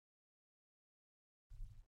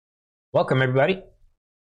Welcome, everybody.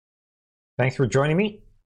 Thanks for joining me.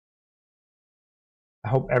 I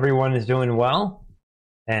hope everyone is doing well.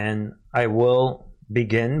 And I will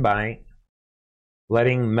begin by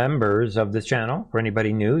letting members of this channel, for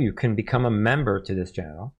anybody new, you can become a member to this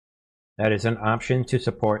channel. That is an option to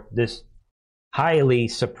support this highly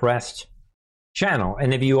suppressed channel.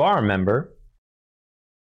 And if you are a member,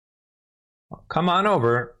 come on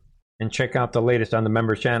over and check out the latest on the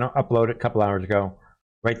members channel, uploaded a couple hours ago.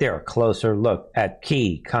 Right there, a closer look at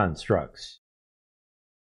key constructs.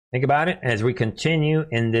 Think about it as we continue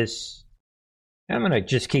in this. I'm going to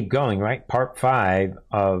just keep going, right? Part 5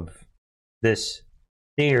 of this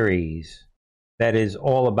series that is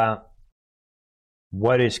all about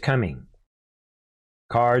what is coming.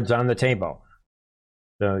 Cards on the table.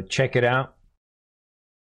 So check it out.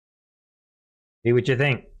 See what you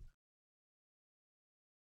think.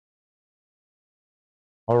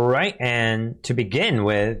 All right, and to begin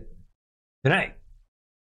with tonight,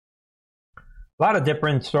 a lot of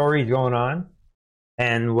different stories going on,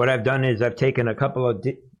 and what I've done is I've taken a couple of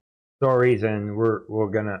stories and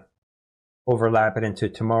we're gonna overlap it into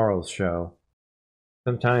tomorrow's show.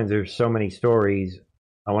 Sometimes there's so many stories,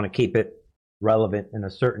 I want to keep it relevant in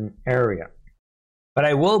a certain area. But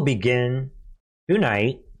I will begin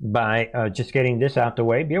tonight by just getting this out the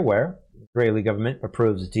way. Be aware, the Israeli government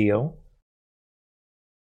approves deal.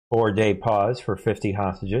 4-day pause for 50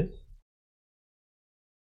 hostages.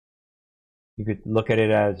 You could look at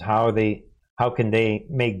it as how can they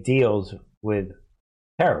make deals with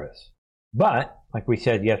terrorists. But, like we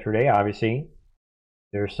said yesterday, obviously,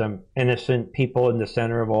 there's some innocent people in the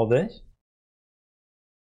center of all this.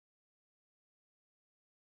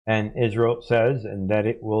 And Israel says that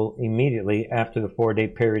it will immediately, after the 4-day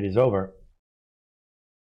period is over,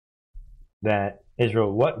 that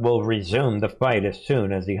Israel will resume the fight as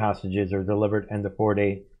soon as the hostages are delivered and the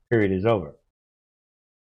 4-day period is over.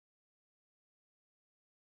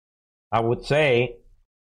 I would say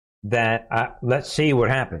that let's see what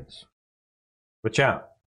happens. Watch out.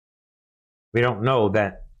 We don't know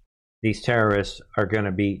that these terrorists are going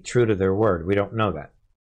to be true to their word. We don't know that.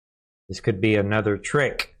 This could be another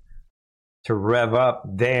trick to rev up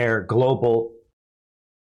their global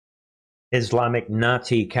Islamic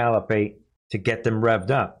Nazi caliphate to get them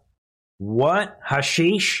revved up. What?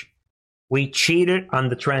 Hashish? We cheated on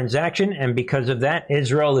the transaction, and because of that,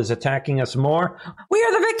 Israel is attacking us more? We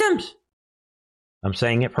are the victims! I'm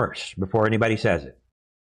saying it first, before anybody says it.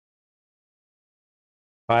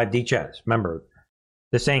 5D chess. Remember,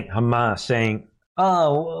 this ain't Hamas saying,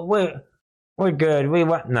 oh, we're good. We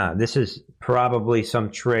want. No, this is probably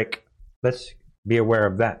some trick. Let's be aware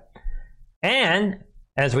of that. And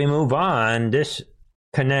as we move on, this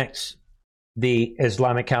connects the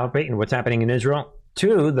Islamic Caliphate and what's happening in Israel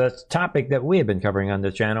to the topic that we have been covering on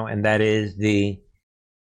this channel, and that is the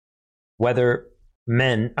whether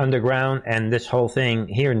men underground and this whole thing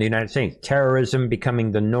here in the United States, terrorism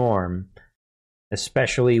becoming the norm,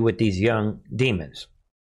 especially with these young demons,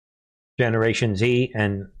 Generation Z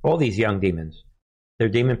and all these young demons. They're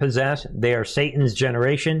demon possessed. They are Satan's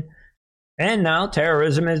generation. And now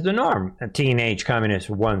terrorism is the norm. A teenage communist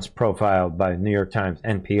once profiled by New York Times,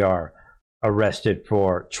 NPR, arrested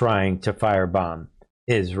for trying to firebomb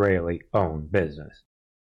Israeli-owned business.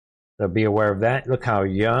 So be aware of that. Look how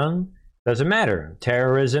young. Doesn't matter.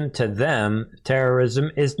 Terrorism, to them, terrorism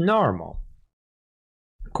is normal.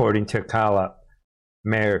 According to Kala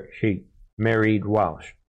Married Walsh,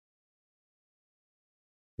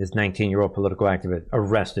 this 19-year-old political activist,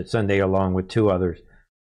 arrested Sunday along with 2 others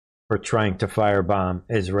for trying to firebomb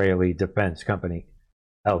Israeli defense company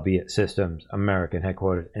Elbit Systems American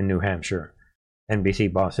headquarters in New Hampshire.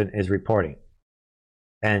 NBC Boston is reporting.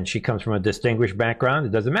 And she comes from a distinguished background.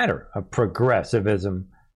 It doesn't matter. Of progressivism,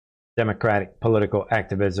 democratic political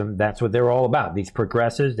activism. That's what they're all about. These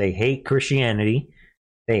progressives, they hate Christianity.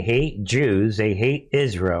 They hate Jews. They hate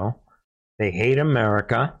Israel. They hate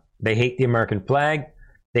America. They hate the American flag.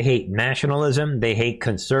 They hate nationalism. They hate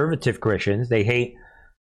conservative Christians. They hate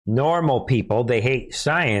normal people. They hate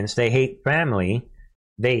science. They hate family.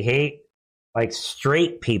 They hate like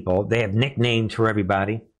straight people. They have nicknames for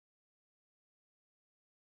everybody.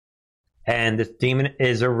 And this demon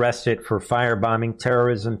is arrested for firebombing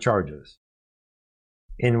terrorism charges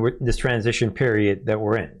in this transition period that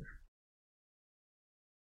we're in.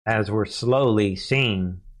 As we're slowly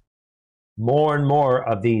seeing more and more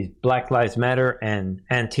of these Black Lives Matter and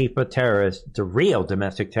Antifa terrorists, the real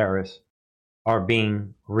domestic terrorists, are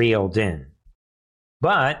being reeled in.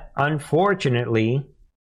 But unfortunately,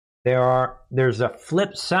 there's a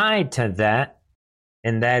flip side to that,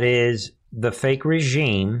 and that is the fake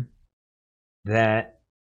regime that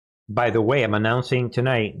by the way, I'm announcing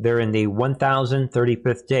tonight they're in the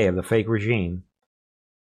 1035th day of the fake regime,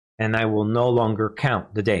 and I will no longer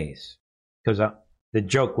count the days because the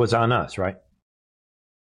joke was on us, right?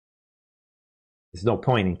 There's no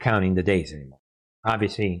point in counting the days anymore.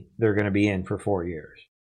 Obviously, they're going to be in for 4 years.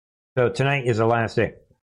 So tonight is the last day.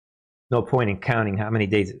 No point in counting how many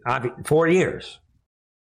days. 4 years.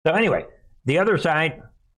 So anyway, the other side,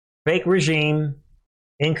 fake regime,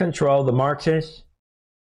 in control, the Marxists,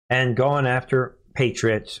 and going after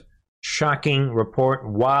patriots. Shocking report.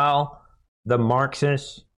 While the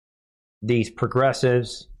Marxists, these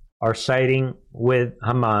progressives, are siding with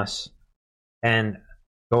Hamas and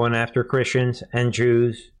going after Christians and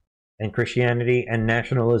Jews and Christianity and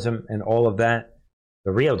nationalism and all of that,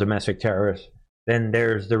 the real domestic terrorists, then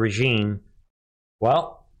there's the regime.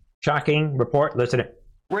 Well, shocking report. Listen to it.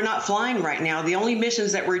 We're not flying right now. The only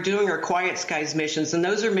missions that we're doing are Quiet Skies missions, and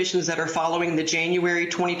those are missions that are following the January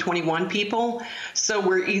 2021 people. So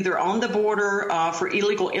we're either on the border for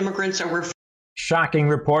illegal immigrants or we're... Shocking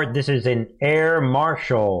report. This is an Air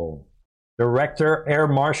Marshal. Director, Air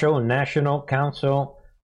Marshal, National Council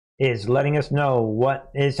is letting us know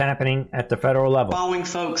what is happening at the federal level. Following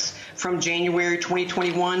folks from January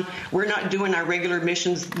 2021. We're not doing our regular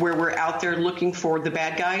missions where we're out there looking for the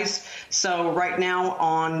bad guys. So right now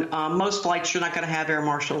on most flights, you're not going to have air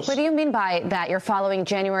marshals. What do you mean by that? You're following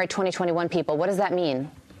January 2021 people. What does that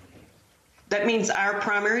mean? That means our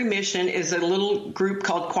primary mission is a little group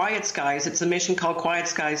called Quiet Skies. It's a mission called Quiet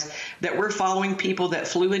Skies that we're following people that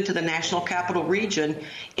flew into the National Capital Region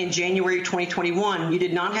in January 2021. You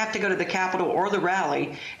did not have to go to the Capitol or the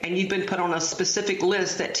rally, and you've been put on a specific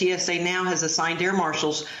list that TSA now has assigned air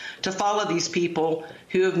marshals to follow these people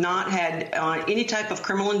who have not had any type of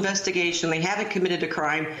criminal investigation. They haven't committed a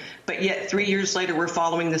crime, but yet 3 years later, we're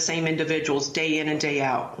following the same individuals day in and day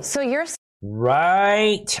out. So you're...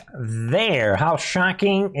 Right there. How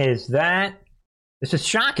shocking is that? This is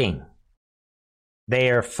shocking. They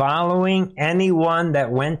are following anyone that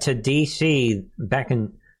went to D.C. back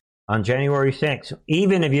on January 6th,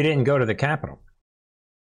 even if you didn't go to the Capitol.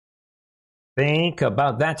 Think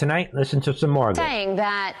about that tonight. Listen to some more of this. Saying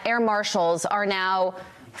that air marshals are now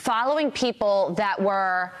following people that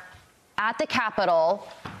were at the Capitol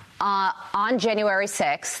on January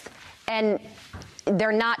 6th, and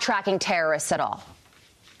they're not tracking terrorists at all.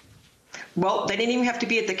 Well, they didn't even have to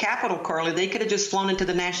be at the Capitol, Carly. They could have just flown into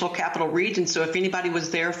the National Capital Region. So if anybody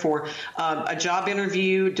was there for a job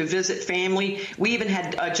interview, to visit family, we even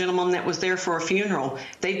had a gentleman that was there for a funeral.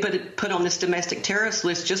 They put on this domestic terrorist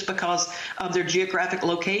list just because of their geographic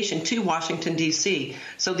location to Washington, D.C.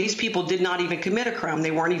 So these people did not even commit a crime.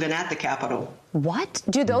 They weren't even at the Capitol. What?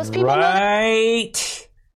 Do those people know that?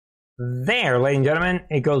 There, ladies and gentlemen,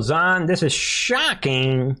 it goes on. This is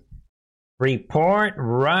shocking report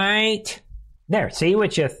right there. See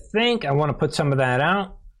what you think? I want to put some of that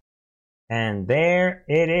out. And there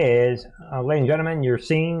it is. Ladies and gentlemen, you're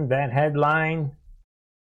seeing that headline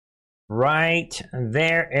right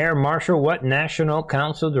there. Air Marshal, what National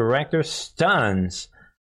Council Director stuns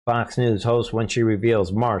Fox News host when she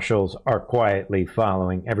reveals marshals are quietly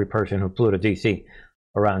following every person who flew to D.C.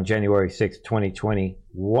 around January 6,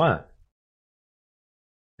 2021.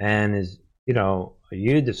 And is, you know,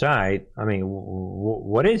 you decide, I mean,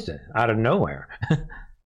 what is it out of nowhere?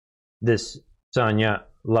 This Sonia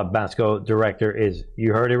Labasco director is,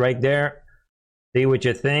 you heard it right there. See what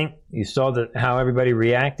you think. You saw how everybody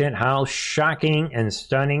reacted. How shocking and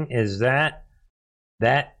stunning is that?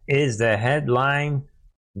 That is the headline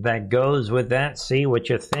that goes with that. See what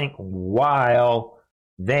you think while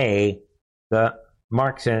they, the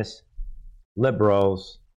Marxist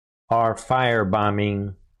liberals, are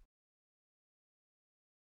firebombing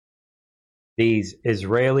these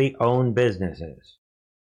Israeli-owned businesses,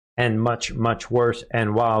 and much, much worse.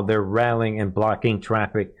 And while they're rallying and blocking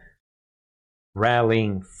traffic,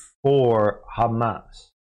 rallying for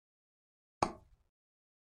Hamas.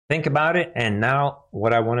 Think about it. And now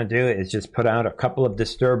what I want to do is just put out a couple of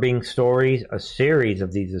disturbing stories, a series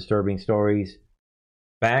of these disturbing stories,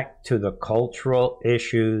 back to the cultural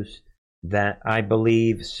issues that I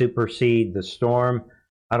believe supersede the storm.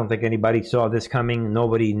 I don't think anybody saw this coming.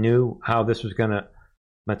 Nobody knew how this was going to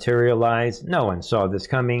materialize. No one saw this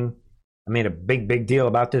coming. I made a big deal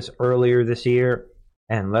about this earlier this year.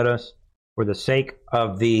 And let us, for the sake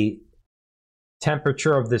of the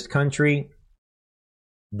temperature of this country,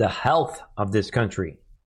 the health of this country,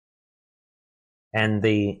 and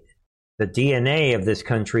the DNA of this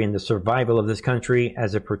country and the survival of this country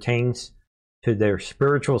as it pertains to their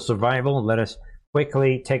spiritual survival, let us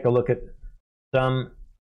quickly take a look at some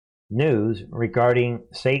news regarding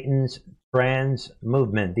Satan's trans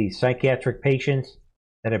movement, these psychiatric patients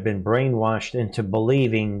that have been brainwashed into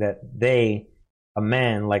believing that they, a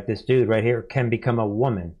man like this dude right here, can become a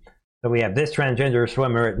woman. So we have this transgender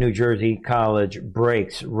swimmer at New Jersey College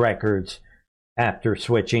breaks records after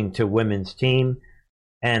switching to women's team.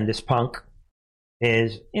 And this punk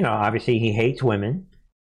is, obviously he hates women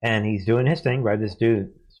and he's doing his thing, right? This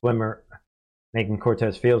dude, swimmer, Megan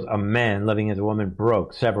Cortez Fields, a man living as a woman,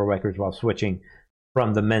 broke several records while switching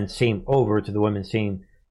from the men's team over to the women's team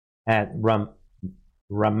at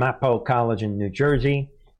Ramapo College in New Jersey.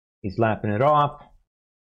 He's lapping it off.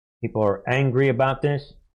 People are angry about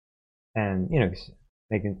this. And,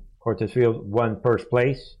 Megan Cortez Fields won first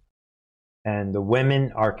place. And the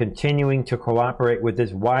women are continuing to cooperate with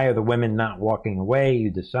this. Why are the women not walking away? You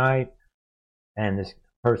decide. And this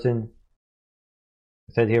person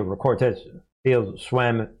said here, Cortez Fields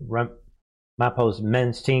swam Ramapo's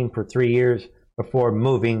men's team for 3 years before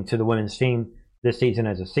moving to the women's team this season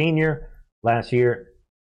as a senior. Last year,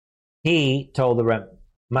 he told the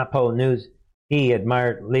Ramapo News he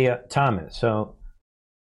admired Leah Thomas. So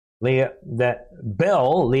Leah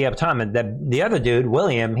Thomas, that the other dude,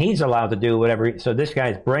 William, he's allowed to do whatever. So this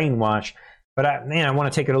guy's brainwashed. But I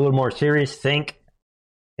want to take it a little more serious. Think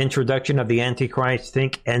introduction of the Antichrist.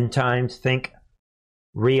 Think end times. Think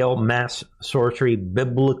real mass sorcery,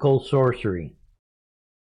 biblical sorcery.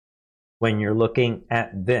 When you're looking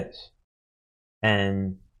at this.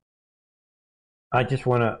 And I just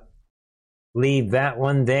want to leave that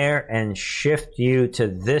one there and shift you to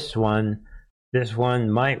this one. This one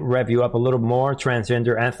might rev you up a little more.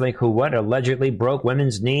 Transgender athlete who allegedly broke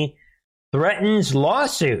women's knee threatens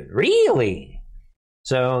lawsuit. Really?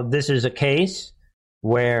 So this is a case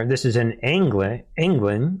where this is in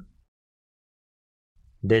England.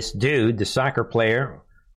 This dude, the soccer player,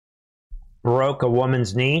 broke a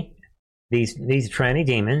woman's knee. These tranny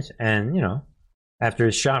demons, and after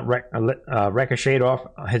his shot ricocheted off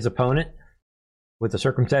his opponent, with the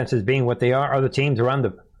circumstances being what they are, other teams around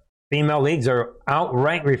the female leagues are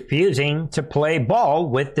outright refusing to play ball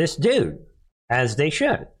with this dude, as they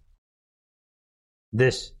should.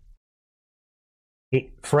 This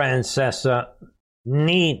Francesa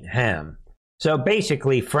Needham. So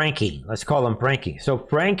basically, Frankie, let's call him Frankie. So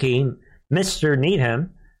Frankie, Mr.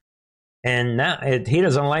 Needham, and now he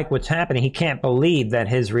doesn't like what's happening. He can't believe that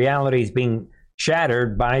his reality is being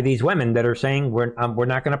shattered by these women that are saying we're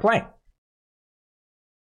not going to play.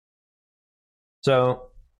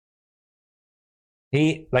 So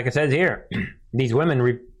he, like it says here, these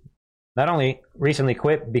women not only recently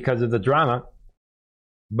quit because of the drama,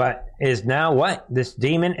 but is now what? This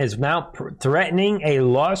demon is now threatening a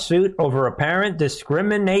lawsuit over apparent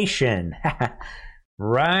discrimination.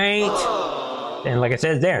 Right? And like it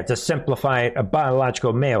says there, to simplify it, a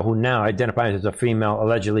biological male who now identifies as a female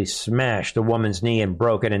allegedly smashed a woman's knee and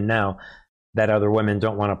broke it, and now that other women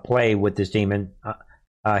don't want to play with this demon,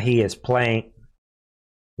 Needham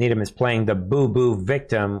is playing the boo-boo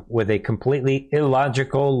victim with a completely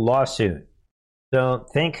illogical lawsuit. So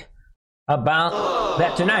think about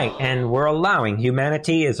that tonight. And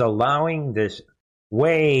humanity is allowing this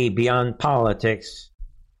way beyond politics,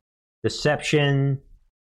 deception,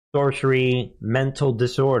 sorcery, mental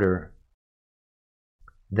disorder,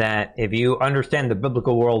 that if you understand the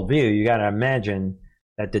biblical worldview, you got to imagine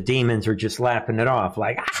that the demons are just laughing it off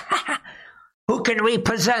like, who can we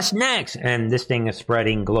possess next? And this thing is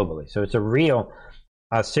spreading globally. So it's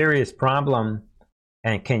a serious problem.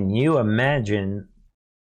 And can you imagine,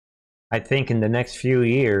 I think in the next few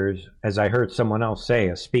years, as I heard someone else say,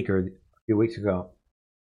 a speaker a few weeks ago,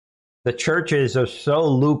 the churches are so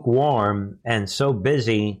lukewarm and so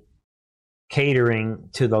busy catering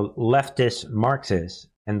to the leftist Marxists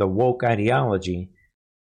and the woke ideology,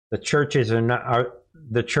 the churches are not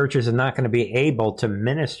going to be able to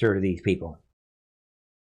minister to these people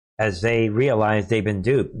as they realize they've been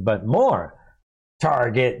duped. But more,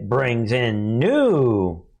 Target brings in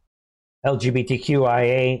new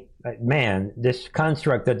LGBTQIA, this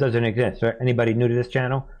construct that doesn't exist. Anybody new to this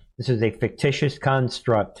channel? This is a fictitious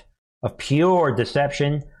construct of pure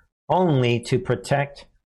deception only to protect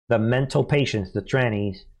the mental patients, the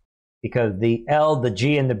trannies, because the L, the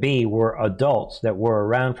G, and the B were adults that were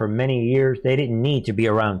around for many years. They didn't need to be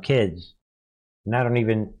around kids. And I don't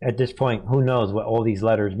even, at this point, who knows what all these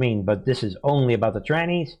letters mean, but this is only about the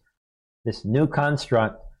trannies, this new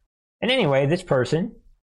construct. And anyway, this person,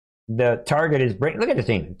 the Target is look at this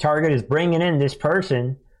thing. Target is bringing in this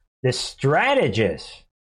person, this strategist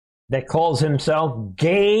that calls himself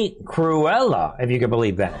Gay Cruella, if you can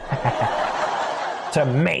believe that, to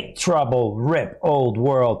make trouble, rip old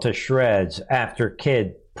world to shreds after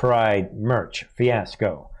kid pride merch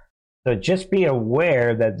fiasco. So just be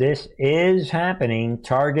aware that this is happening.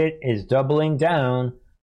 Target is doubling down,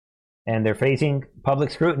 and they're facing public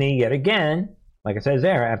scrutiny yet again, like it says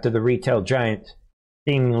there, after the retail giant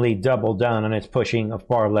seemingly doubled down on its pushing of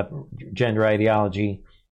far-left gender ideology,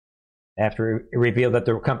 after it revealed that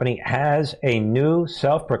the company has a new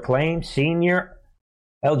self-proclaimed senior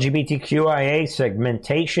LGBTQIA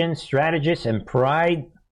segmentation strategist and pride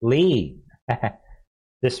lead.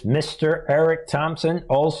 This Mr. Eric Thompson,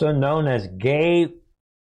 also known as Gay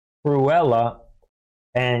Cruella,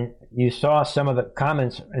 and you saw some of the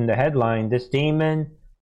comments in the headline. This demon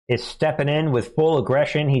is stepping in with full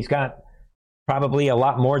aggression. He's got probably a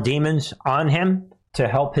lot more demons on him to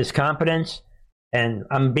help his competence. And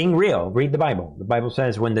I'm being real. Read the Bible. The Bible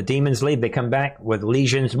says when the demons leave, they come back with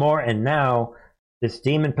legions more. And now this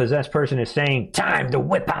demon-possessed person is saying, time to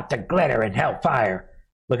whip out the glitter and hellfire.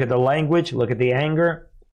 Look at the language. Look at the anger.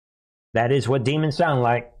 That is what demons sound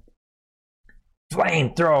like.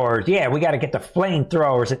 Flamethrowers. Yeah, we got to get the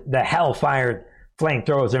flamethrowers, the hellfire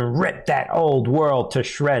flamethrowers, and rip that old world to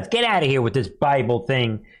shreds. Get out of here with this Bible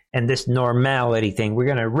thing and this normality thing. We're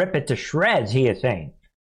going to rip it to shreds, he is saying.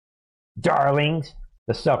 Darlings,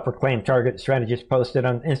 the self-proclaimed target strategist posted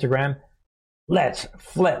on Instagram. Let's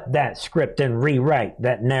flip that script and rewrite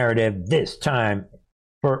that narrative this time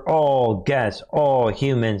for all guests, all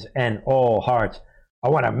humans, and all hearts. I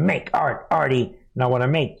want to make art arty, and I want to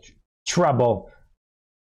make trouble,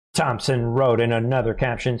 Thompson wrote in another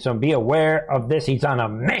caption. So be aware of this. He's on a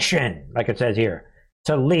mission, like it says here,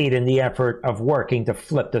 to lead in the effort of working to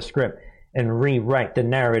flip the script and rewrite the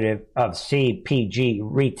narrative of CPG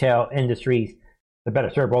retail industries to better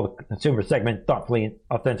serve all the consumer segment thoughtfully and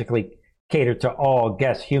authentically cater to all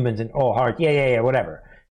guests, humans, and all hearts. Yeah, whatever.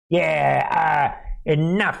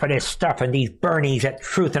 Enough of this stuff and these Bernies at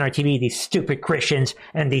Truth and our TV, these stupid Christians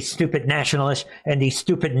and these stupid nationalists and these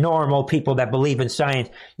stupid normal people that believe in science,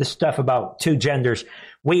 the stuff about two genders.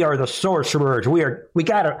 We are the sorcerers. We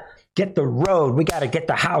gotta get the road. We gotta get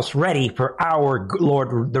the house ready for our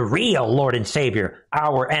Lord, the real Lord and Savior,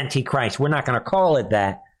 our Antichrist. We're not gonna call it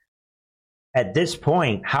that. At this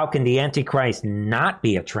point, how can the Antichrist not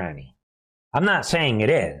be a tranny? I'm not saying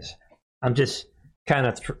it is. I'm just kind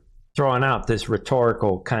of throwing out this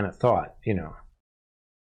rhetorical kind of thought, you know.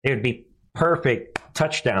 It would be perfect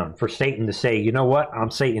touchdown for Satan to say, you know what, I'm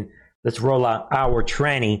Satan. Let's roll out our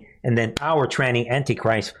tranny, and then our tranny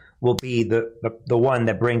Antichrist will be the one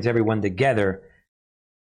that brings everyone together.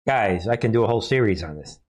 Guys, I can do a whole series on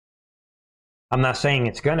this. I'm not saying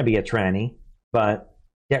it's going to be a tranny, but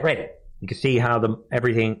get ready. You can see how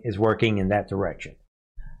everything is working in that direction.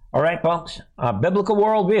 All right, folks, biblical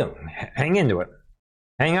worldview. Hang into it.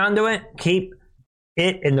 Hang on to it. Keep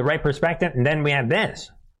it in the right perspective. And then we have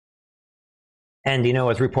this. And you know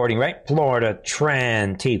what's reporting, right? Florida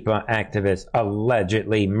Tifa activist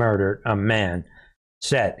allegedly murdered a man,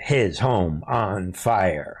 set his home on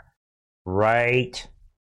fire. Right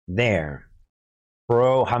there.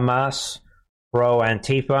 Pro-Hamas,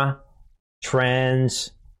 pro-Antifa,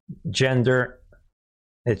 transgender.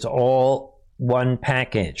 It's all one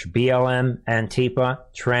package. BLM, Antifa,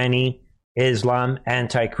 tranny, Islam,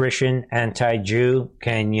 anti-Christian, anti-Jew.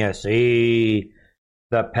 Can you see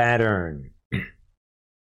the pattern?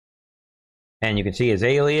 And you can see his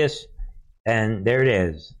alias, and there it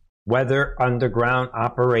is. Weather Underground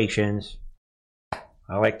Operations.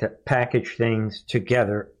 I like to package things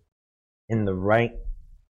together in the right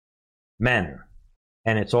manner.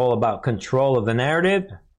 And it's all about control of the narrative.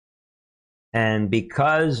 And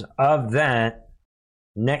because of that,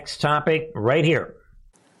 next topic right here.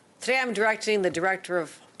 Today I'm directing the Director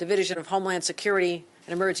of Division of Homeland Security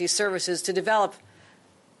and Emergency Services to develop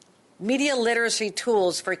media literacy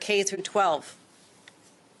tools for K through 12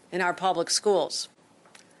 in our public schools.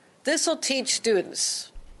 This will teach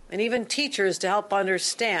students and even teachers to help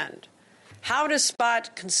understand how to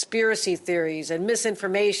spot conspiracy theories and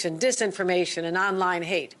misinformation, disinformation, and online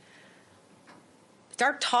hate.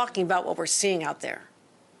 Start talking about what we're seeing out there.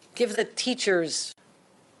 Give the teachers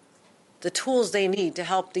the tools they need to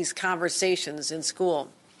help these conversations in school.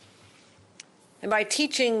 And by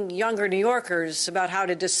teaching younger New Yorkers about how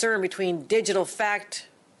to discern between digital fact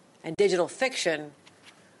and digital fiction,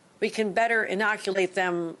 we can better inoculate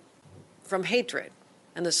them from hatred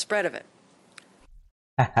and the spread of it.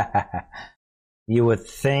 You would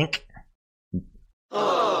think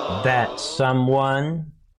that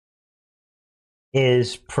someone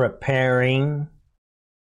is preparing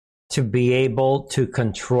to be able to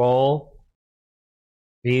control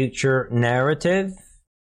future narrative.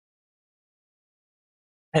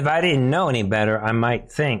 If I didn't know any better, I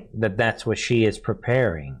might think that that's what she is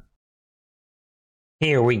preparing.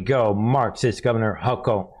 Here we go. Marxist Governor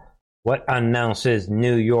Huckle. What announces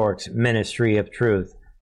New York's Ministry of Truth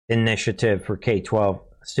initiative for K-12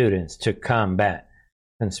 students to combat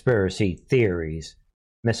conspiracy theories,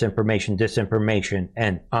 misinformation, disinformation,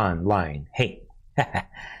 and online hate?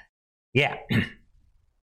 Yeah.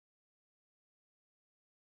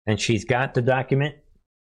 And she's got the document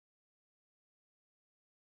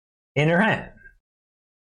in her hand.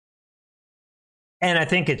 And I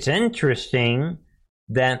think it's interesting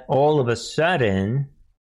that all of a sudden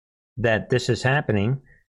that this is happening.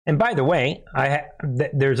 And by the way,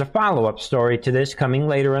 there's a follow-up story to this coming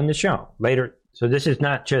later on the show. Later, so this is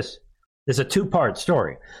not just, this is a two-part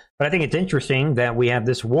story. But I think it's interesting that we have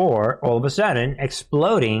this war all of a sudden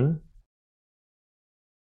exploding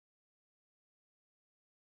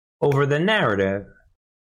over the narrative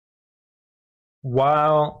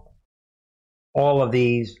while all of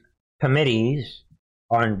these committees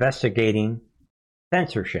are investigating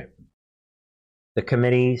censorship. The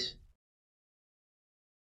committees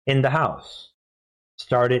in the House,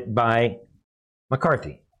 started by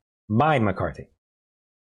McCarthy.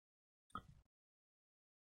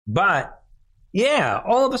 But, yeah,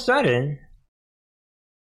 all of a sudden,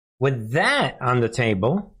 with that on the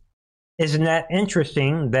table, isn't that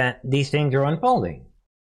interesting that these things are unfolding?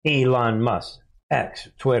 Elon Musk, X,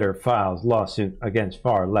 Twitter files lawsuit against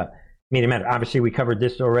far left media matter. Obviously, we covered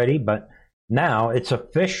this already, but now it's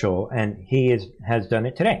official, and he has done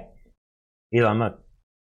it today. Elon Musk,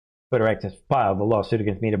 Twitter X has filed a lawsuit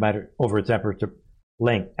against Media Matter over its effort to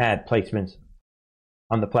link ad placements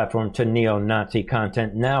on the platform to neo-Nazi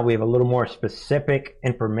content. Now we have a little more specific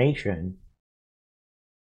information,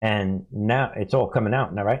 and now it's all coming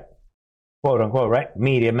out now, right? Quote unquote, right?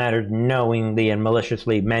 Media Matters knowingly and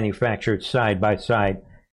maliciously manufactured side-by-side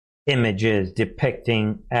images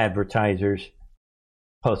depicting advertisers,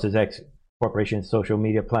 posted X Corporation's social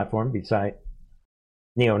media platform beside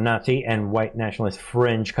neo-Nazi and white nationalist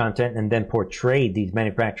fringe content, and then portrayed these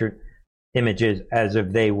manufactured images as if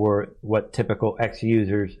they were what typical X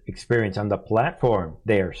users experience on the platform,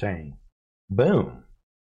 they are saying. Boom.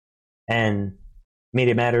 And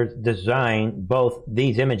Media Matters designed both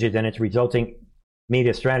these images and its resulting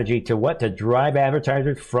media strategy to what? To drive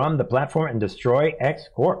advertisers from the platform and destroy X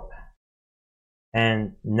Corp.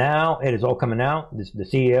 And now it is all coming out. The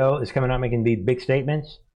CEO is coming out making these big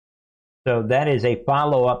statements. So that is a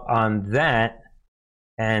follow-up on that.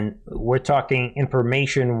 And we're talking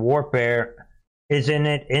information warfare. Isn't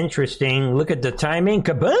it interesting? Look at the timing.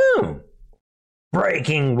 Kaboom!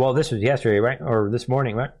 Breaking. Well, this was yesterday, right? Or this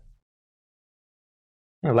morning, right?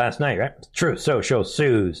 Or last night, right? Truth Social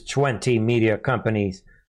sues 20 media companies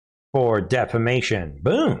for defamation.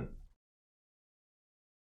 Boom.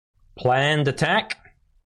 Planned attack.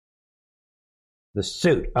 The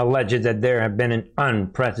suit alleges that there have been an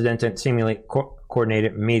unprecedented, seemingly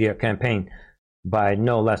coordinated media campaign by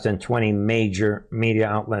no less than 20 major media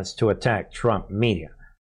outlets to attack Trump media.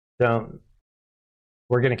 So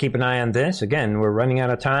we're going to keep an eye on this. Again, we're running out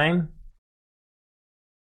of time.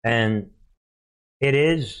 And it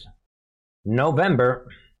is November,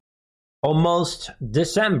 almost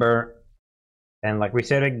December. And like we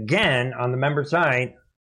said again on the member side,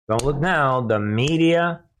 don't look now, the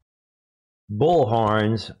media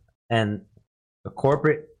bullhorns and the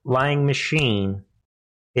corporate lying machine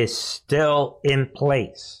is still in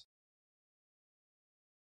place.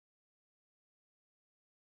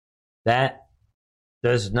 That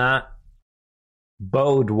does not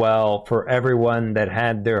bode well for everyone that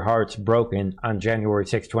had their hearts broken on January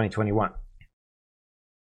 6, 2021.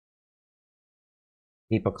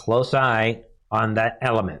 Keep a close eye on that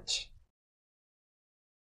element.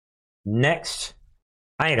 Next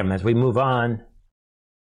item as we move on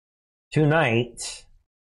tonight.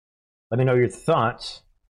 Let me know your thoughts.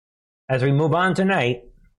 As we move on tonight,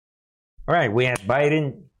 all right, we had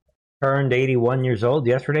Biden turned 81 years old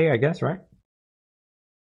yesterday, I guess, right?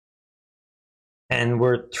 And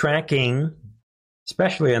we're tracking,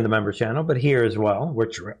 especially on the member channel, but here as well, we're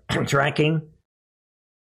tracking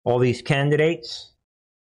all these candidates.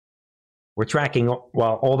 We're tracking,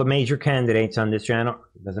 well, all the major candidates on this channel.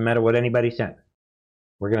 Doesn't matter what anybody said.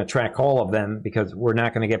 We're going to track all of them because we're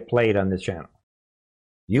not going to get played on this channel.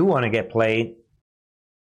 You want to get played,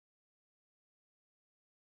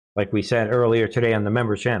 like we said earlier today on the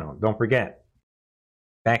member channel. Don't forget,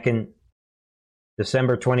 back in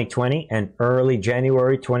December 2020 and early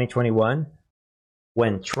January 2021,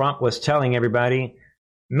 when Trump was telling everybody,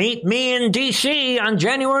 meet me in D.C. on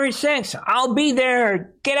January 6th. I'll be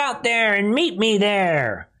there. Get out there and meet me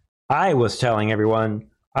there. I was telling everyone,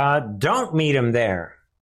 don't meet him there.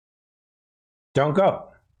 Don't go.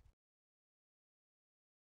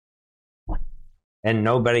 And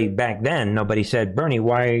nobody back then, nobody said, Bernie,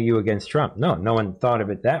 why are you against Trump? No one thought of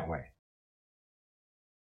it that way.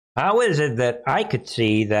 How is it that I could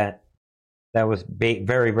see that was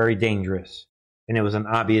very, very dangerous and it was an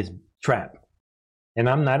obvious trap? And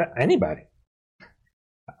I'm not anybody.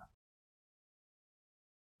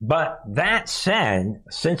 But that said,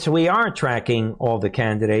 since we are tracking all the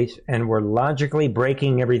candidates and we're logically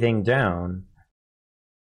breaking everything down,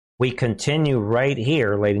 we continue right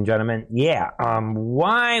here, ladies and gentlemen. Yeah,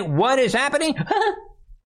 what is happening?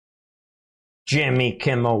 Jimmy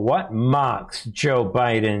Kimmel, what mocks Joe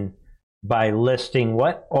Biden by listing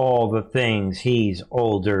what? All the things he's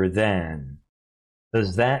older than.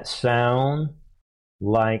 Does that sound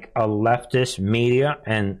like a leftist media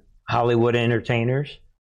and Hollywood entertainers?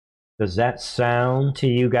 Does that sound to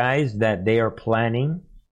you guys that they are planning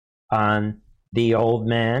on the old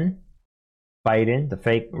man, Biden, the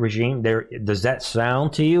fake regime? Does that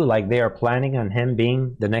sound to you like they are planning on him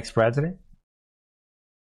being the next president?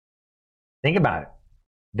 Think about it.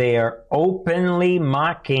 They are openly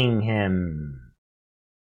mocking him.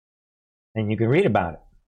 And you can read about it.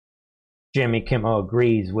 Jimmy Kimmel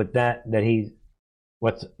agrees with that he's,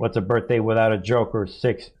 what's a birthday without a joke, or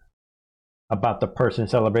 6 about the person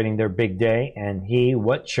celebrating their big day, and he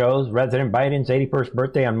chose President Biden's 81st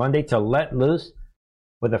birthday on Monday to let loose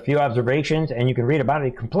with a few observations, and you can read about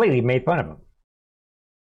it. He completely made fun of him.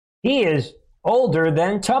 He is older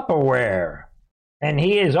than Tupperware, and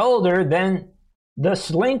he is older than the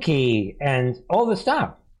Slinky and all the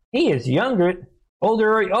stuff. He is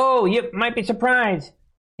older. Oh, you might be surprised.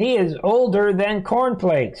 He is older than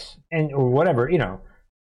cornflakes and or whatever,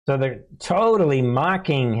 So they're totally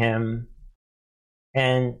mocking him.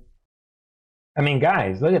 And I mean,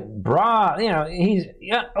 guys, look at bra. He's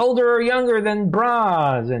older or younger than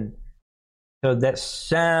bras, and so that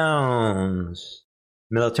sounds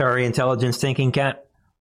military intelligence thinking, Cat.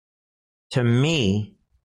 To me,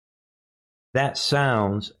 that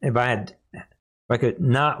sounds. If I could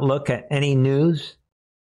not look at any news,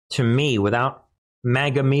 to me, without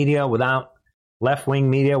MAGA media, without left-wing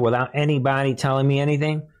media, without anybody telling me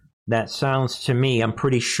anything, that sounds to me. I'm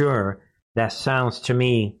pretty sure. That sounds to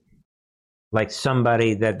me like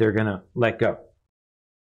somebody that they're going to let go.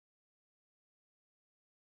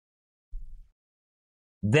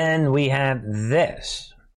 Then we have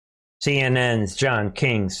this. CNN's John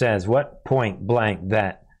King says, what point blank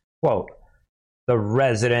that, quote, the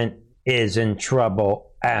resident is in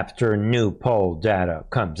trouble after new poll data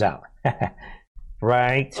comes out.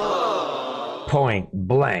 Right? Point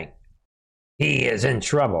blank. He is in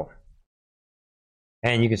trouble.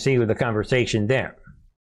 And you can see with the conversation there.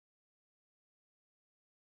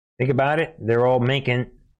 Think about it. They're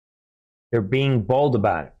being bold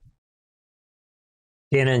about it.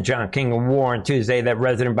 CNN John King warned Tuesday that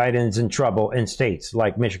President Biden is in trouble in states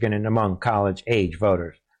like Michigan and among college-age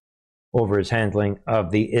voters over his handling of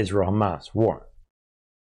the Israel-Hamas war.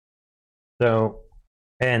 So,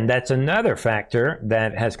 and that's another factor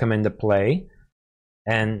that has come into play.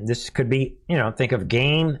 And this could be, think of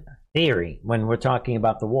game theory when we're talking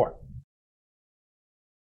about the war.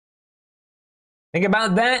 Think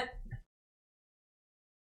about that.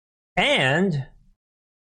 And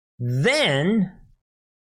then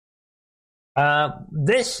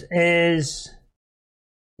this is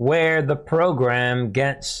where the program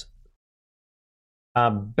gets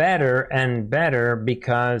better and better,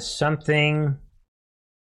 because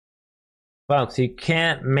folks, you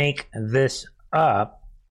can't make this up.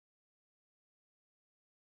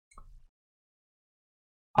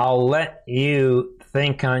 I'll let you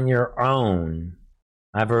think on your own.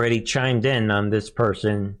 I've already chimed in on this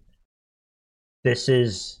person. This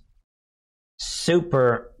is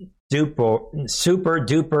super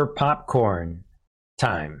duper popcorn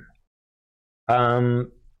time. I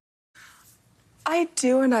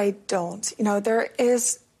do and I don't. There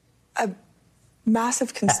is a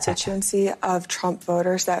massive constituency of Trump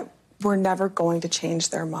voters that were never going to change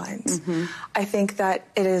their minds. Mm-hmm. I think that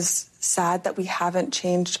it is sad that we haven't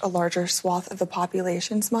changed a larger swath of the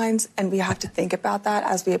population's minds, and we have to think about that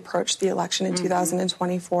as we approach the election in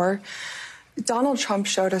 2024. Donald Trump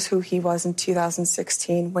showed us who he was in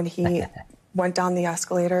 2016 when he went down the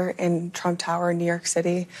escalator in Trump Tower in New York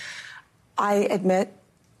City. I admit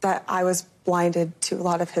that I was blinded to a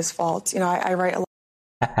lot of his faults. I write a lot.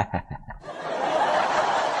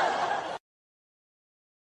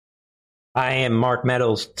 I am Mark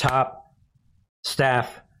Meadows' top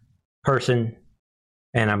staff person,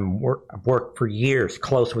 and I've worked for years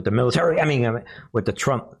close with the military. With the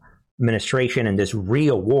Trump administration and this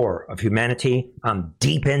real war of humanity. I'm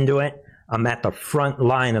deep into it. I'm at the front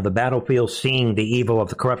line of the battlefield, seeing the evil of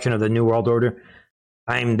the corruption of the New World Order.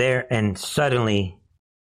 I'm there, and suddenly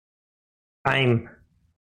I'm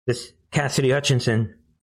this Cassidy Hutchinson,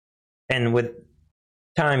 and with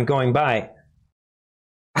time going by,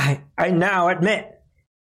 I now admit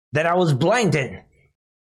that I was blinded.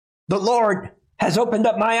 The Lord has opened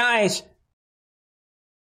up my eyes.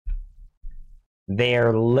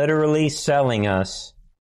 They're literally selling us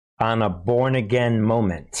on a born-again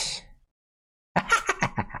moment.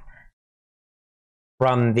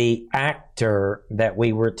 From the actor that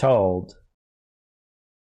we were told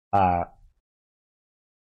what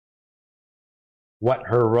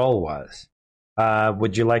her role was.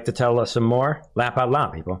 Would you like to tell us some more? Laugh out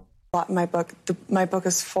loud, people. My book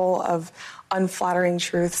is full of unflattering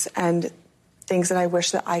truths and things that I wish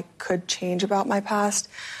that I could change about my past.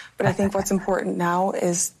 But I think what's important now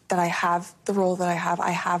is that I have the role that I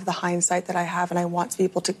have the hindsight that I have, and I want to be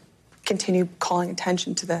able to continue calling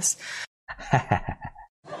attention to this.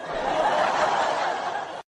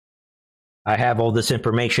 I have all this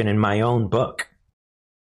information in my own book.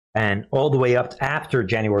 And all the way up after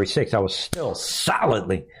January 6th, I was still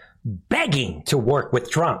solidly begging to work with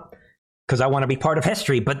Trump because I want to be part of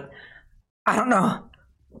history. But I don't know.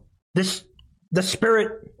 The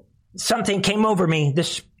spirit, something came over me,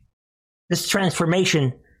 this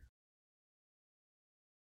transformation.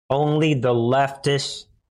 Only the leftist,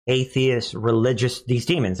 atheist, religious, these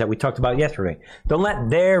demons that we talked about yesterday, don't let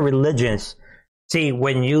their religions. See,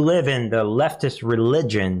 when you live in the leftist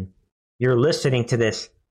religion, you're listening to this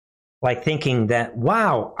like thinking that,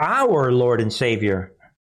 wow, our Lord and Savior,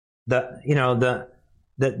 the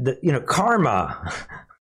karma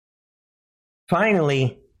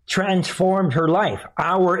finally transformed her life.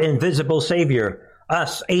 Our invisible Savior,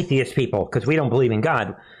 us atheist people, because we don't believe in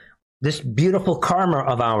God, this beautiful karma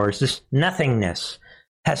of ours, this nothingness,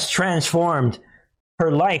 has transformed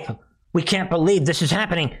her life. We can't believe this is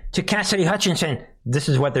happening to Cassidy Hutchinson. This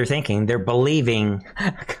is what they're thinking. They're believing.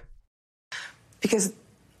 Because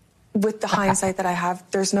with the hindsight that I have,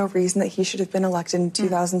 there's no reason that he should have been elected in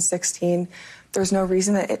 2016. There's no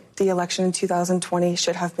reason that the election in 2020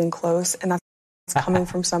 should have been close. And that's coming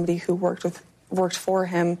from somebody who worked for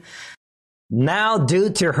him. Now, due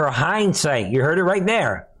to her hindsight, you heard it right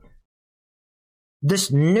there.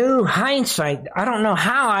 This new hindsight, I don't know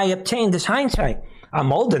how I obtained this hindsight.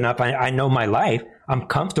 I'm old enough. I know my life. I'm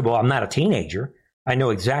comfortable. I'm not a teenager. I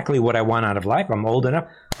know exactly what I want out of life. I'm old enough.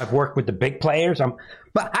 I've worked with the big players.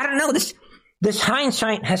 But I don't know. This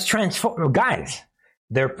hindsight has transformed. Guys,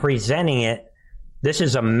 they're presenting it. This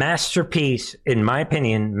is a masterpiece, in my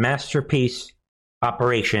opinion, masterpiece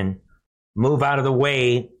operation. Move out of the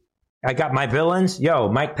way. I got my villains. Yo,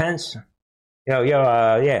 Mike Pence.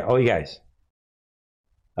 Yeah, all you guys.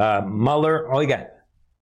 Mueller, all you got.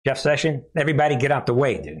 Jeff Sessions, everybody get out the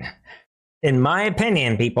way, dude. In my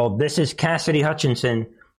opinion, people, this is Cassidy Hutchinson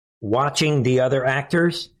watching the other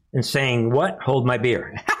actors and saying, what? Hold my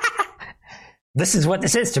beer. This is what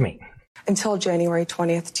this is to me. Until January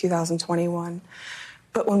 20th, 2021.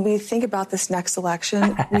 But when we think about this next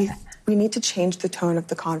election, we need to change the tone of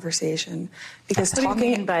the conversation. Because what do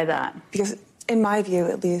you mean by that? Because in my view,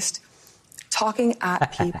 at least, talking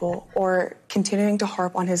at people or continuing to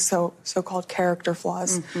harp on his so-called character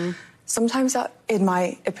flaws, sometimes that, in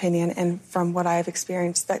my opinion, and from what I've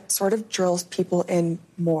experienced, that sort of drills people in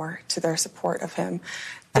more to their support of him.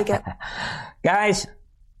 They get Guys,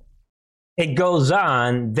 it goes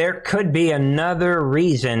on. There could be another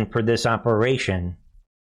reason for this operation.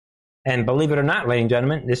 And believe it or not, ladies and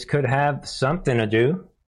gentlemen, this could have something to do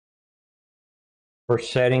for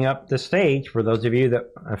setting up the stage for those of you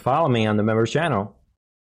that follow me on the members channel.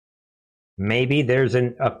 Maybe there's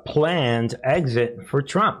a planned exit for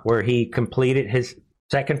Trump where he completed his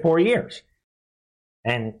second 4 years.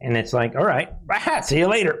 And it's like, all right, see you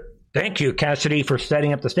later. Thank you, Cassidy, for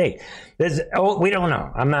setting up the stage. We don't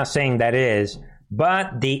know. I'm not saying that is.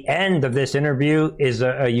 But the end of this interview is,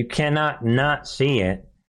 you cannot not see it.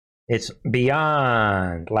 It's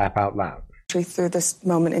beyond laugh out loud. Through this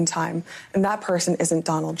moment in time, and that person isn't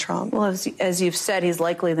Donald Trump. Well, as you've said, he's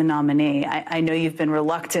likely the nominee. I know you've been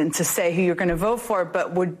reluctant to say who you're going to vote for,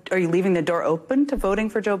 but are you leaving the door open to voting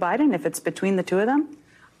for Joe Biden if it's between the two of them?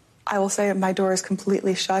 I will say my door is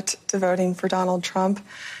completely shut to voting for Donald Trump,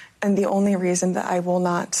 and the only reason that I will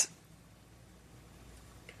not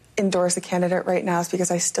endorse a candidate right now is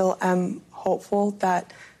because I still am hopeful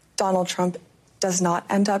that Donald Trump does not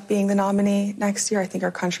end up being the nominee next year. I think our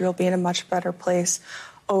country will be in a much better place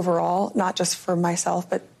overall, not just for myself,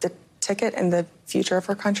 but the ticket and the future of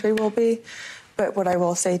our country will be. But what I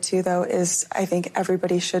will say, too, though, is I think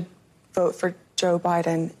everybody should vote for Joe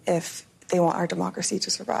Biden if they want our democracy to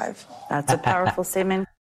survive. That's a powerful statement.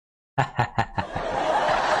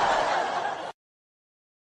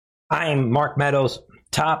 I'm Mark Meadows'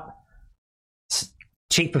 top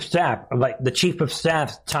chief of staff, like the chief of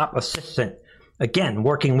staff's top assistant. Again,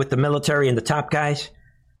 working with the military and the top guys.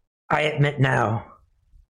 I admit now,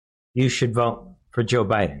 you should vote for Joe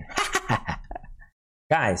Biden.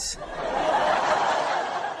 Guys,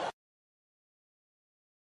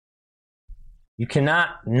 you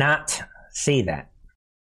cannot not see that.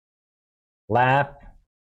 Laugh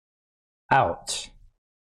out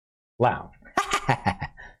loud.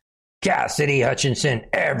 Cassidy Hutchinson,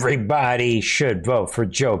 everybody should vote for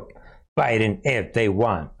Joe Biden if they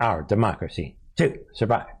want our democracy to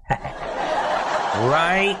survive.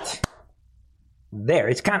 Right there.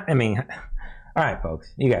 It's kind of, I mean, all right,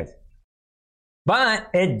 folks, you guys. But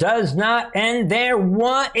it does not end there.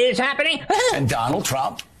 What is happening? And Donald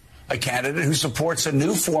Trump, a candidate who supports a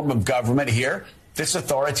new form of government here that's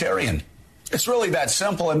authoritarian. It's really that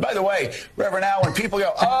simple. And by the way, Reverend Al, when people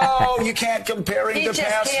go, oh, you can't compare him to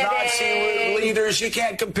past Nazi leaders. You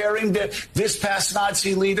can't compare him to this past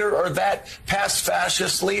Nazi leader or that past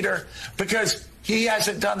fascist leader because he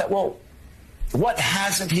hasn't done that. Well, what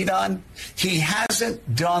hasn't he done? He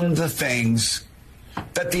hasn't done the things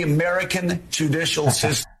that the American judicial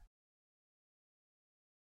system.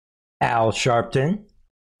 Al Sharpton,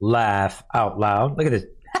 laugh out loud. Look at this.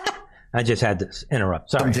 I just had to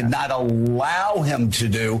interrupt. Sorry. Did not allow him to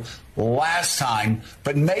do last time,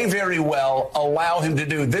 but may very well allow him to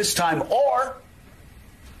do this time, or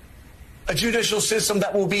a judicial system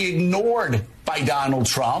that will be ignored by Donald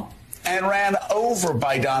Trump and ran over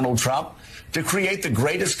by Donald Trump to create the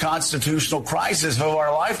greatest constitutional crisis of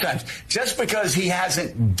our lifetimes. Just because he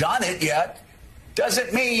hasn't done it yet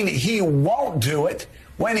doesn't mean he won't do it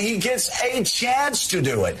when he gets a chance to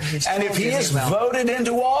do it. And if he is voted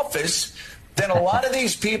into office, then a lot of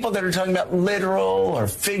these people that are talking about literal or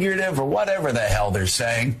figurative or whatever the hell they're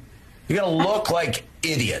saying, you're going to look like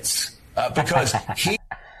idiots because he...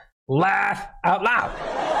 Laugh out loud.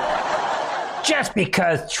 Just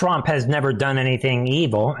because Trump has never done anything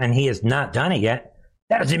evil and he has not done it yet,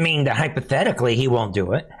 that doesn't mean that hypothetically he won't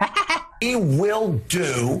do it. He will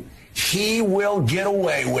do. He will get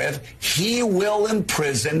away with, he will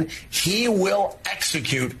imprison, he will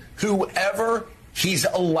execute whoever he's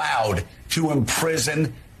allowed to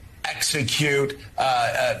imprison, execute,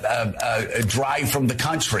 drive from the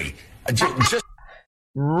country. Just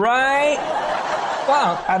right?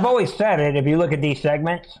 Well, I've always said it, if you look at these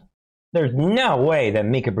segments, there's no way that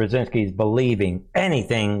Mika Brzezinski is believing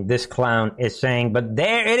anything this clown is saying, but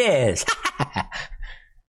there it is.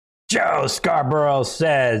 Joe Scarborough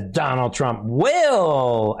says Donald Trump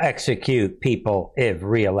will execute people if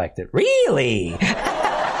reelected. Really?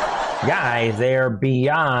 Guys, they're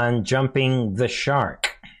beyond jumping the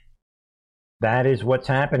shark. That is what's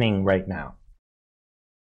happening right now.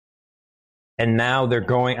 And now they're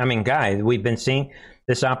going, I mean, guys, we've been seeing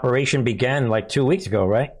this operation began like 2 weeks ago,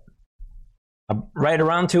 right? Right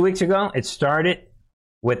around 2 weeks ago, it started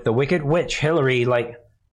with the wicked witch, Hillary, like,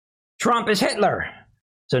 Trump is Hitler.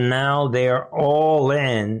 So now they are all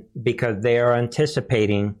in because they are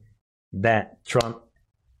anticipating that Trump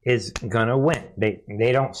is going to win.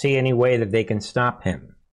 They don't see any way that they can stop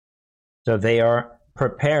him. So they are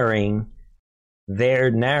preparing their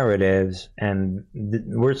narratives, and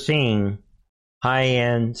we're seeing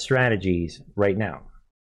high-end strategies right now.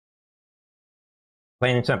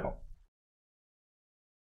 Plain and simple.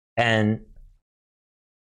 And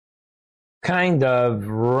kind of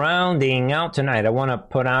rounding out tonight, I want to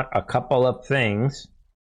put out a couple of things.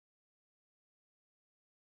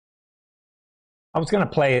 I was going to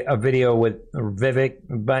play a video with Vivek,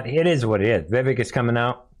 but it is what it is. Vivek is coming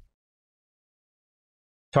out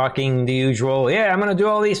talking the usual, yeah, I'm going to do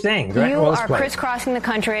all these things. Right? You are crisscrossing the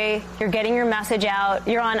country. You're getting your message out.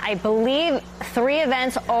 You're on, I believe, 3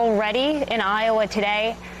 events already in Iowa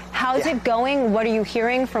today. How's it going? What are you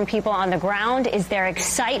hearing from people on the ground? Is there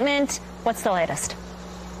excitement? What's the latest?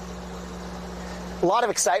 A lot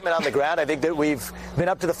of excitement on the ground. I think that we've been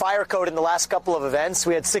up to the fire code in the last couple of events.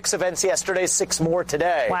 We had 6 events yesterday, 6 more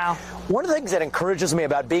today. Wow. One of the things that encourages me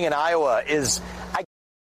about being in Iowa is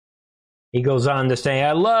he goes on to say,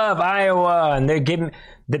 I love Iowa, and they're giving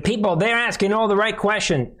the people, they're asking all the right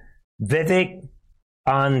questions. Vivek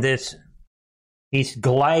on this, he's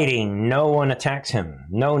gliding. No one attacks him.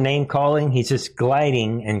 No name calling. He's just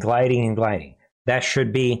gliding and gliding and gliding. That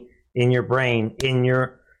should be in your brain,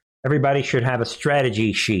 everybody should have a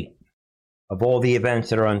strategy sheet of all the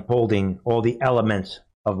events that are unfolding, all the elements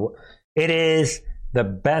of it is the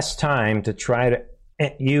best time to try to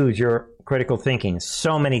use your critical thinking.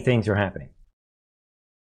 So many things are happening.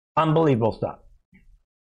 Unbelievable stuff.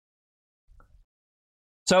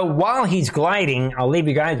 So while he's gliding, I'll leave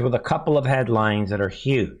you guys with a couple of headlines that are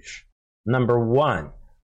huge. Number one.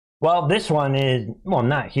 Well, this one is, well,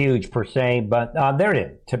 not huge per se, but there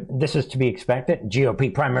it is. This is to be expected.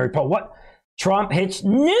 GOP primary poll. What? Trump hits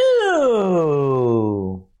new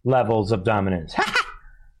levels of dominance.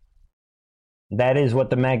 That is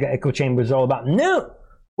what the MAGA echo chamber is all about. New.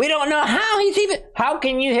 We don't know how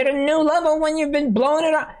can you hit a new level when you've been blowing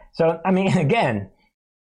it up? So, I mean, again,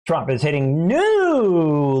 Trump is hitting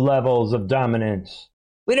new levels of dominance.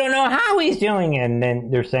 We don't know how he's doing it. And then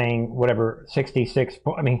they're saying whatever, 66,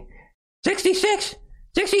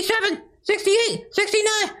 67, 68,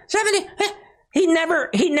 69, 70. He never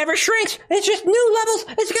shrinks. It's just new levels.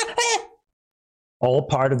 All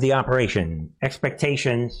part of the operation.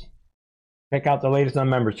 Expectations. Check out the latest on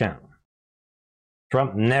Members Channel.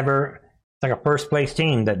 Trump never, it's like a first place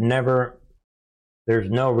team that never, there's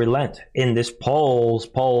no relent in this polls.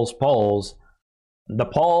 The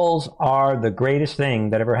polls are the greatest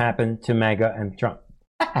thing that ever happened to MAGA and Trump.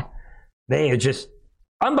 They are just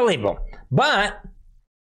unbelievable. But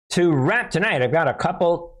to wrap tonight, I've got a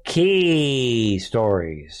couple key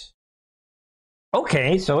stories.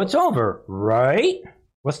 Okay, so it's over, right?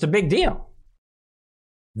 What's the big deal?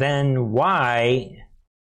 Then why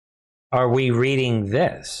are we reading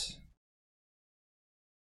this?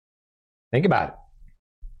 Think about it.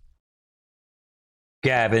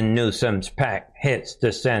 Gavin Newsom's PAC hits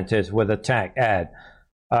DeSantis with attack ad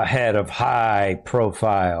ahead of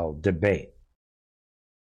high-profile debate.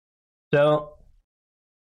 So,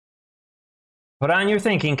 put on your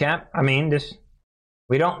thinking cap. I mean,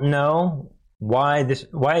 we don't know why is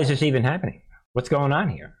this even happening? What's going on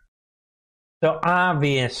here? So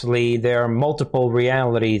obviously there are multiple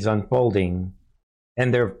realities unfolding,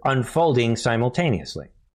 and they're unfolding simultaneously.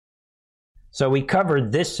 So we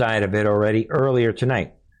covered this side of it already earlier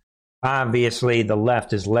tonight. Obviously the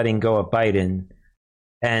left is letting go of Biden,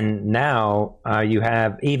 and now you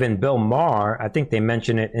have even Bill Maher. I think they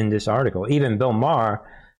mentioned it in this article. Even Bill Maher,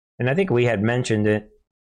 and I think we had mentioned it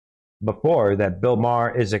before, that Bill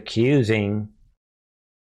Maher is accusing,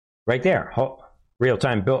 right there, real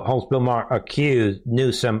time, Bill Maher accused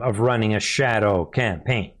Newsom of running a shadow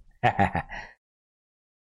campaign.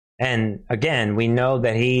 And again, we know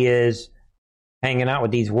that he is hanging out with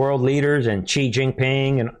these world leaders and Xi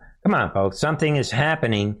Jinping. And come on, folks, something is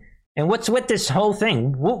happening. And what's with this whole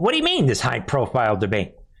thing? What do you mean, this high profile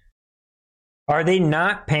debate? Are they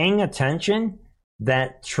not paying attention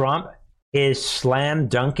that Trump is slam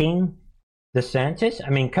dunking DeSantis? I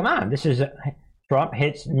mean, come on, this is Trump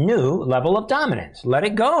hits new level of dominance. Let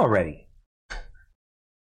it go already.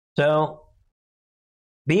 So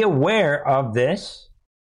be aware of this.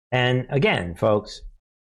 And again, folks,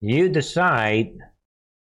 you decide,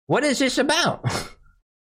 what is this about?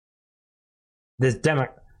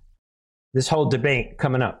 This whole debate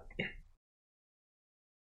coming up.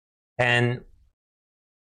 And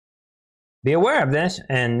be aware of this,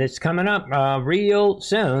 and it's coming up real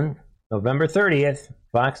soon, November 30th,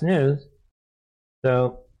 Fox News.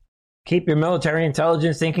 So keep your military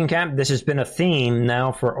intelligence thinking cap. This has been a theme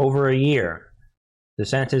now for over a year.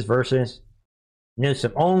 DeSantis versus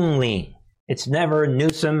Newsom only. It's never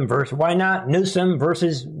Newsom versus, why not Newsom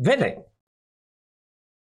versus Vivek?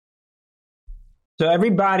 So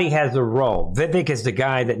everybody has a role. Vivek is the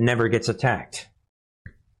guy that never gets attacked.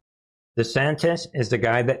 DeSantis is the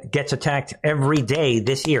guy that gets attacked every day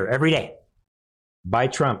this year, every day, by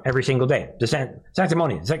Trump, every single day.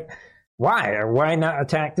 Sanctimonious. It's like, why not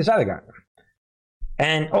attack this other guy?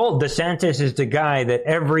 And DeSantis is the guy that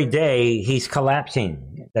every day he's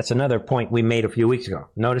collapsing. That's another point we made a few weeks ago.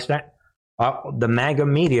 Notice that? The MAGA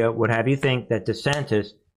media would have you think that DeSantis,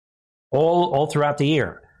 all throughout the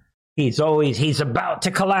year, he's about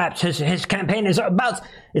to collapse. His campaign is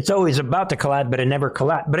it's always about to collapse, but it never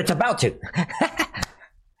collapsed. But it's about to.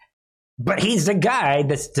 But he's the guy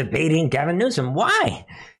that's debating Gavin Newsom. Why?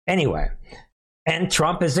 Anyway. And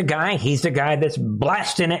Trump is the guy, he's the guy that's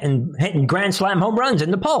blasting it and hitting grand slam home runs in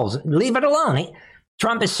the polls. Leave it alone.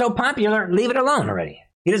 Trump is so popular, leave it alone already.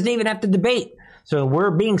 He doesn't even have to debate. So we're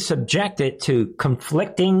being subjected to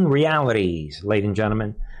conflicting realities, ladies and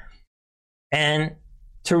gentlemen. And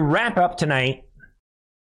to wrap up tonight,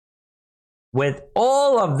 with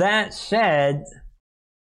all of that said,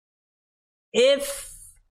 if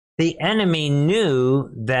the enemy knew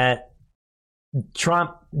that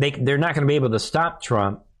Trump, they're not going to be able to stop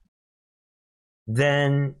Trump,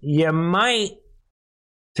 then you might,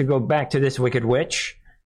 to go back to this wicked witch,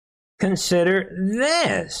 consider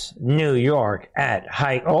this. New York at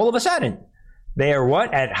height. All of a sudden, they are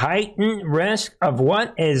what? At heightened risk of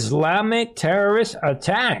what? Islamic terrorist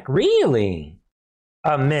attack. Really?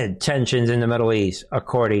 amid tensions in the Middle East,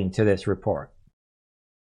 according to this report.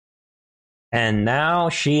 And now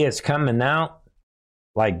she is coming out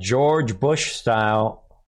like George Bush style.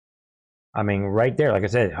 I mean, right there, like I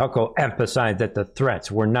said, Huckle emphasized that the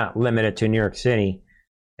threats were not limited to New York City.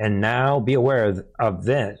 And now be aware of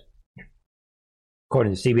this.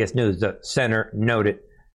 According to CBS News, the center noted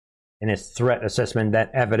in its threat assessment that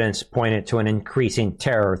evidence pointed to an increasing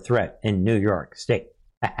terror threat in New York State.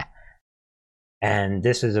 And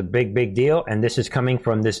this is a big, big deal. And this is coming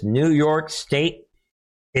from this New York State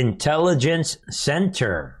Intelligence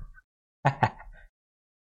Center.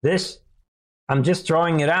 This, I'm just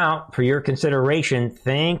throwing it out for your consideration.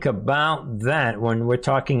 Think about that when we're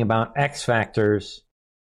talking about X factors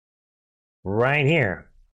right here.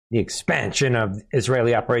 The expansion of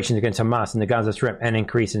Israeli operations against Hamas in the Gaza Strip and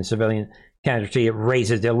increase in civilian casualty, it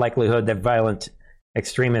raises the likelihood that violent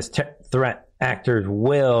extremist threat actors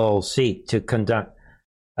will seek to conduct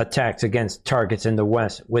attacks against targets in the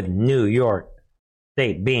West, with New York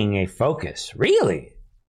State being a focus. Really?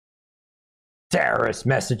 Terrorist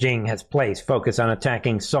messaging has placed focus on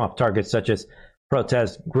attacking soft targets such as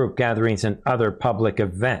protest group gatherings and other public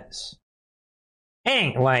events.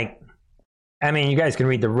 Ain't like, I mean, you guys can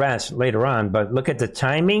read the rest later on, but look at the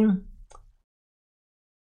timing.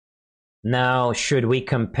 Now, should we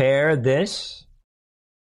compare this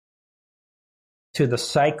to the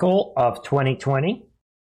cycle of 2020?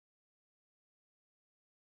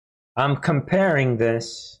 I'm comparing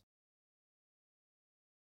these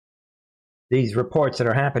reports that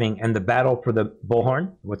are happening and the battle for the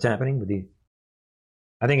bullhorn, what's happening with the...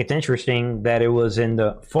 I think it's interesting that it was in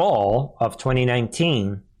the fall of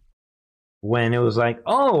 2019 when it was like,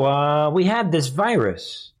 we have this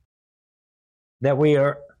virus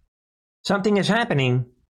that something is happening.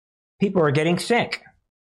 People are getting sick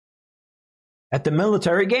at the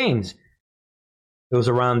military games. It was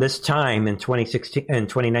around this time in 2016 and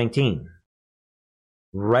 2019,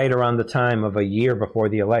 right around the time of a year before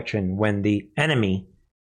the election when the enemy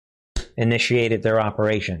initiated their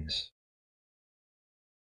operations.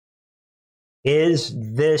 Is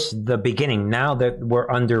this the beginning? Now that we're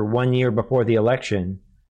under 1 year before the election,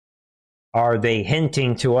 are they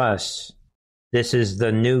hinting to us this is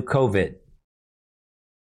the new COVID?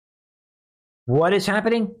 What is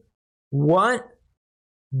happening? What?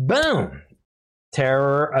 Boom!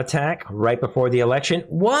 Terror attack right before the election.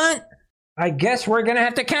 What? I guess we're going to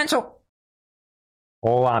have to cancel.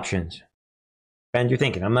 All options. Bend your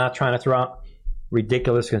thinking. I'm not trying to throw out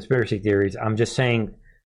ridiculous conspiracy theories. I'm just saying,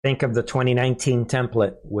 think of the 2019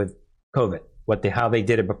 template with COVID, how they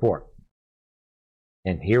did it before.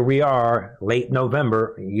 And here we are, late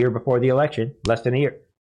November, a year before the election, less than a year.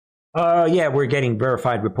 Yeah, we're getting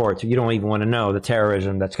verified reports. You don't even want to know the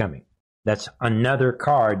terrorism that's coming. That's another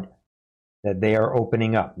card that they are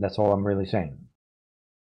opening up. That's all I'm really saying.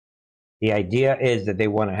 The idea is that they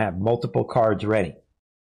want to have multiple cards ready,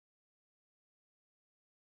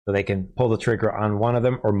 so they can pull the trigger on one of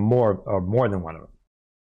them or more than one of them,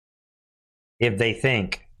 if they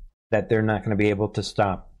think that they're not going to be able to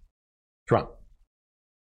stop Trump,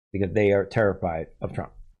 because they are terrified of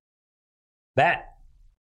Trump. That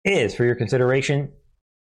is for your consideration.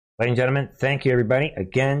 Ladies and gentlemen, thank you, everybody.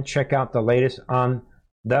 Again, check out the latest on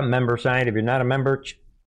the member side. If you're not a member,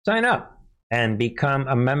 sign up and become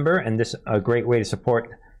a member. And this is a great way to support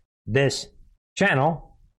this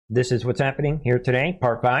channel. This is what's happening here today,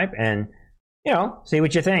 part 5. And, see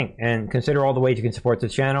what you think and consider all the ways you can support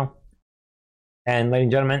this channel. And ladies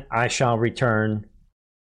and gentlemen, I shall return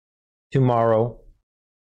tomorrow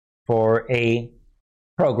for a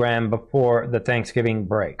program before the Thanksgiving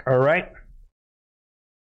break. All right?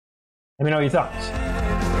 Let me know your thoughts.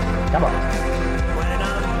 Come on.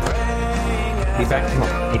 Be back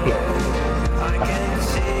tomorrow. 8 p.m. Bye.